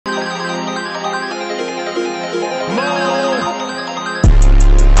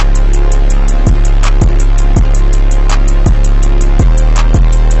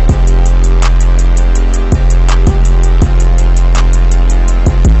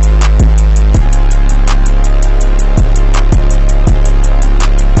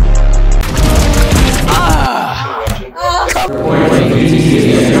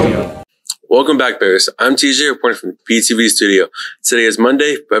back, Bears. I'm TJ reporting from the BTV studio. Today is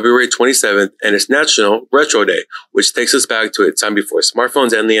Monday, February 27th, and it's National Retro Day, which takes us back to a time before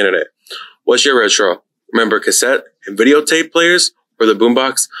smartphones and the internet. What's your retro? Remember cassette and videotape players or the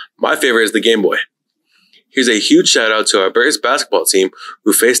boombox? My favorite is the Game Boy. Here's a huge shout out to our Bears basketball team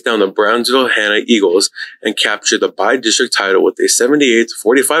who faced down the Brownsville-Hanna Eagles and captured the bi-district title with a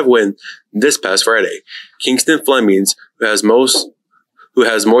 78-45 win this past Friday. Kingston Flemings, who has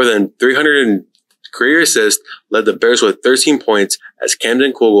more than 300 career assists, led the Bears with 13 points as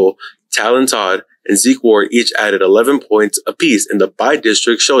Camden Kugel, Talon Todd, and Zeke Ward each added 11 points apiece in the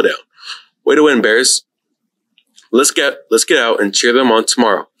bi-district showdown. Way to win, Bears. Let's get out and cheer them on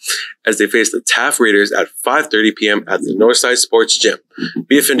tomorrow as they face the Taft Raiders at 5:30 p.m. at the Northside Sports Gym.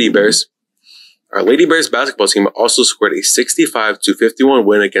 BFND Bears. Our Lady Bears basketball team also scored a 65-51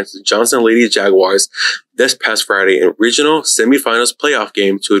 win against the Johnson Lady Jaguars this past Friday in regional semifinals playoff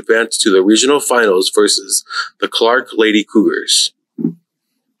game to advance to the regional finals versus the Clark Lady Cougars.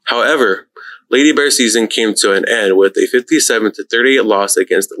 However, Lady Bear season came to an end with a 57-38 loss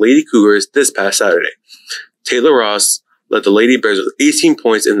against the Lady Cougars this past Saturday. Taylor Ross led the Lady Bears with 18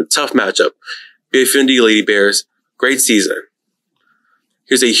 points in the tough matchup. BFND Lady Bears, great season.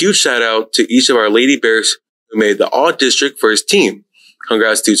 Here's a huge shout out to each of our Lady Bears who made the all-district first team.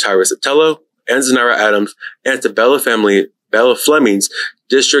 Congrats to Tyrus Otello and Zanara Adams and to Bella Flemings,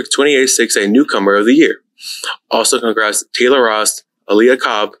 District 28-6A Newcomer of the Year. Also congrats to Taylor Ross, Aaliyah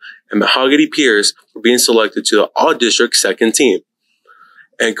Cobb, and Mahogany Pierce for being selected to the all-district second team.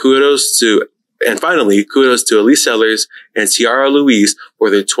 And finally, kudos to Elise Sellers and Tiara Louise for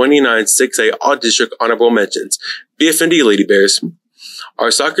their 29-6A All-District Honorable Mentions. BFND Lady Bears. Our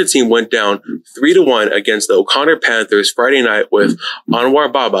soccer team went down 3-1 against the O'Connor Panthers Friday night with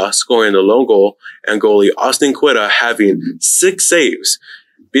Anwar Baba scoring the lone goal and goalie Austin Quitta having 6 saves.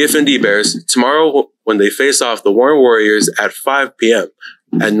 BFND Bears, tomorrow when they face off the Warren Warriors at 5 p.m.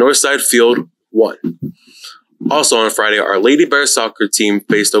 at Northside Field 1. Also on Friday, our Lady Bears soccer team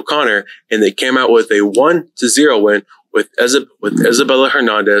faced O'Connor, and they came out with a 1-0 win with Isabella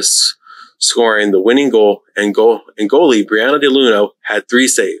Hernandez scoring the winning goal, and goalie Brianna DeLuno had 3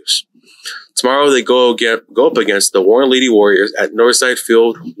 saves. Tomorrow they go up against the Warren Lady Warriors at Northside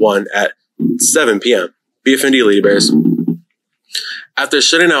Field 1 at 7 p.m. BFND Lady Bears. After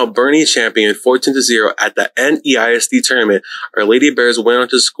shutting out Bernie Champion 14-0 at the NEISD tournament, our Lady Bears went on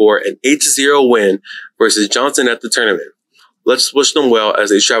to score an 8-0 win versus Johnson at the tournament. Let's wish them well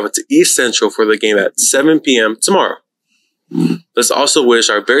as they travel to East Central for the game at 7 p.m. tomorrow. Let's also wish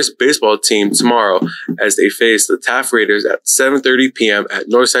our Bears baseball team tomorrow as they face the Taft Raiders at 7:30 p.m. at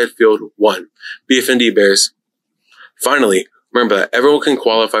Northside Field 1. BFND Bears. Finally, remember that everyone can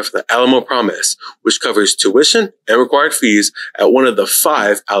qualify for the Alamo Promise, which covers tuition and required fees at one of the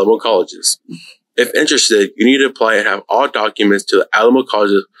 5 Alamo colleges. If interested, you need to apply and have all documents to the Alamo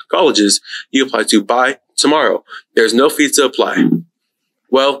colleges you apply to by tomorrow. There's no fee to apply.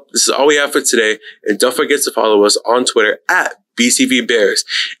 Well, this is all we have for today, and don't forget to follow us on Twitter at BTV Bears.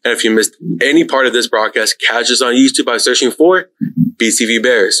 And if you missed any part of this broadcast, catch us on YouTube by searching for BTV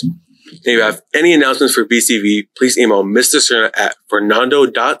Bears. And if you have any announcements for BTV, please email Mr. Cerna at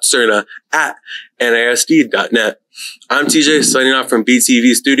fernando.cerna@nisd.net. I'm TJ, signing off from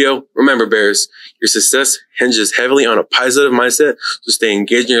BTV Studio. Remember, Bears, your success hinges heavily on a positive mindset, so stay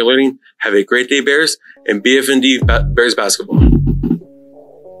engaged in your learning. Have a great day, Bears, and BFND Bears basketball.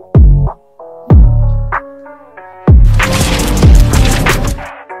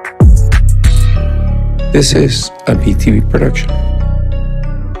 This is a BTV production.